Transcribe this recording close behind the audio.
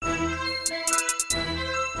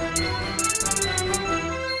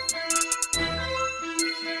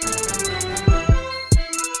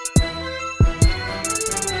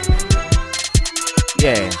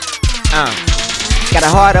Got a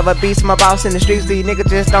heart of a beast, my boss in the streets. These niggas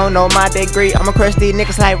just don't know my degree. I'ma crush these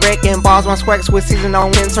niggas like wrecking balls. One square with season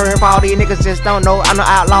on winter and fall. These niggas just don't know I'm no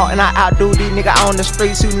outlaw and I outdo these niggas on the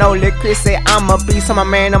streets. You know Lil Chrizzy, I'm a beast. I'm a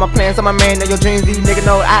man, I'm a plans, I'm a man of your dreams. These niggas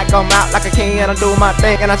know I come out like a king and I do my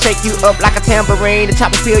thing. And I shake you up like a tambourine. The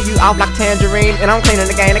chopper peel you off like tangerine. And I'm cleaning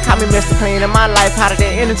the game, they call me Mr. Clean. And my life hotter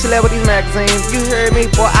than any celebrities magazines. You heard me,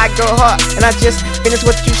 boy, I go hard. And I just finished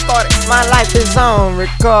what you started. My life is on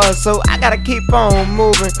record, so I gotta keep on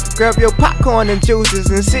moving. Grab your popcorn and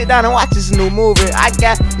juices and sit down and watch this new movie. I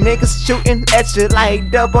got niggas shooting at you like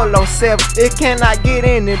 007. It cannot get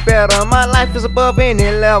any better. My life is above any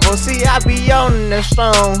level. See, I be on the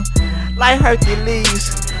strong like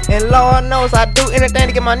Hercules. And Lord knows I do anything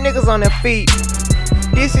to get my niggas on their feet.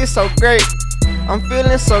 This is so great. I'm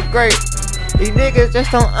feeling so great. These niggas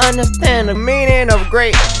just don't understand the meaning of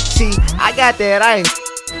great. See, I got that ice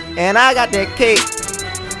and I got that cake.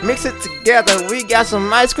 Mix it together, we got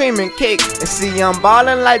some ice cream and cake. And see, I'm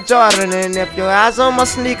ballin' like Jordan. And if your eyes on my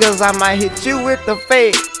sneakers, I might hit you with the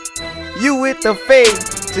fade. You with the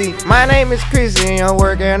fade. See, my name is Chrizzy, I'm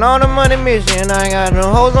working on a money mission. I got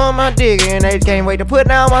no hoes on my dick and they can't wait to put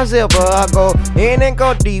down my zipper. I go in and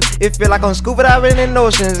go deep. It feel like I'm scuba diving in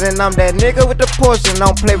oceans. And I'm that nigga with the portion.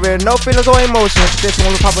 Don't play with no feelings or emotions. Just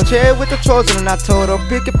wanna pop a cherry with the Trojan. And I told her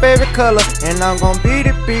pick your favorite color. And I'm gon' beat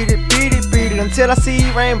it, beat it, beat it, beat it until I see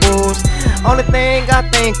rainbows. Only thing I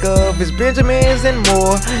think of is Benjamins and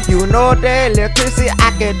more. You know that Lil Chrizzy,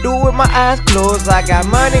 I can do with my eyes closed. I got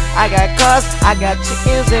money, I got cars, I got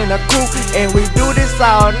chickens in a coop, and we do this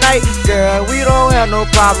all night. Girl, we don't have no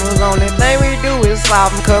problems. Only thing we do is solve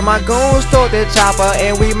them. Cause my goons stole the chopper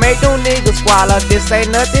and we make them niggas swallow. This ain't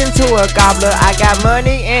nothing to a gobbler. I got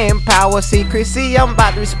money and power. See, Chrizzy, I'm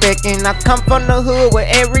about to respect. And I come from the hood where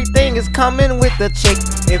everything is coming with a check.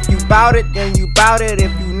 If you bout it, then you bout it.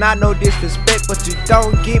 If you not, no disrespect, but you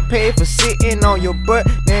don't get paid for sitting on your butt,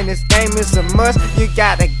 then this game is a must. You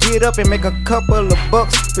gotta get up and make a couple of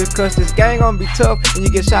bucks, because this game gonna be tough and you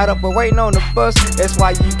get shot up for waiting on the bus. That's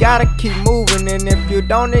why you gotta keep moving, and if you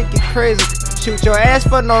don't, it get crazy. Shoot your ass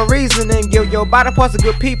for no reason and give your body parts to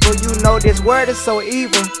good people. You know this word is so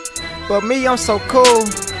evil, but me, I'm so cool.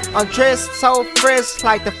 I'm dressed so fresh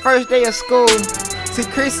like the first day of school. See,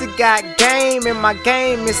 Chrizzy got game and my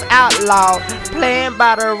game is outlawed. Playing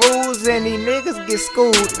by the rules and these niggas get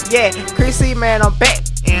schooled. Yeah, Chrizzy, man, I'm back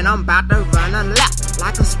and I'm about to run a lap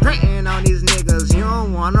like I'm sprinting on these niggas. You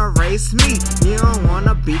don't wanna race me, you don't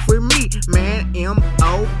wanna beef with me, man.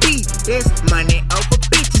 M.O.B. This money over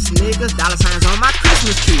bitches, niggas. Dollar signs on my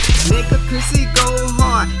Christmas tree. Nigga, Chrizzy go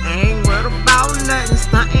hard, I ain't worried about nothing.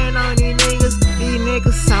 Stunting on these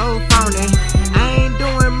niggas so phony. I ain't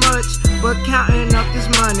doing much but counting up this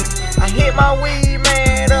money. I hit my weed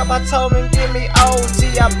man up, I told him give me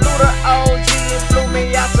OG. I blew the OG and flew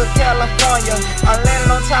me out to California. I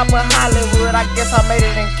landed on top of Hollywood, I guess I made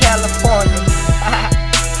it in California.